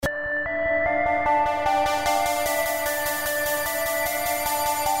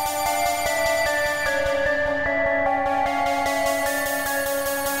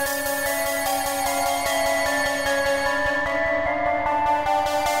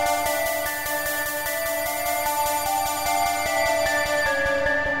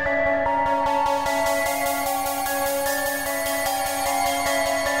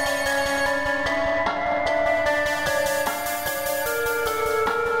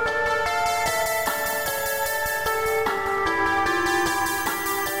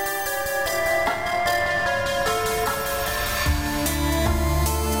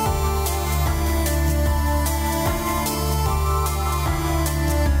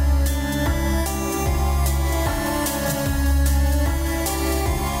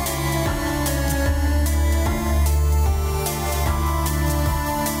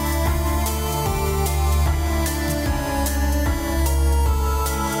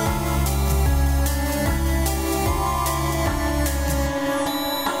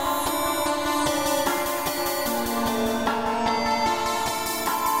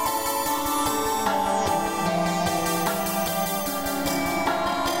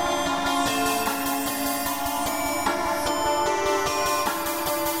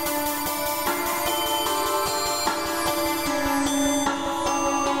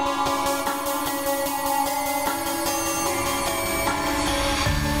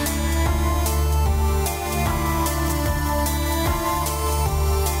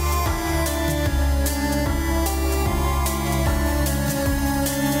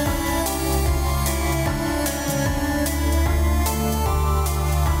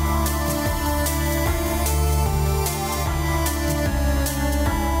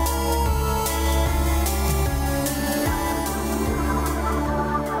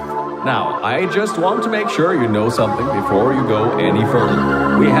I just want to make sure you know something before you go any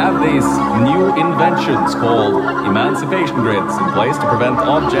further. We have these new inventions called emancipation grids in place to prevent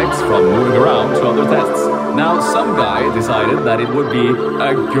objects from moving around to other tests. Now, some guy decided that it would be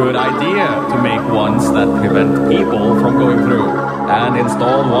a good idea to make ones that prevent people from going through, and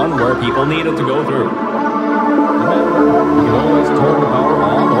installed one where people needed to go through. Remember, you can always turn the power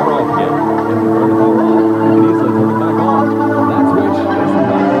on or off again. If you turn the power on,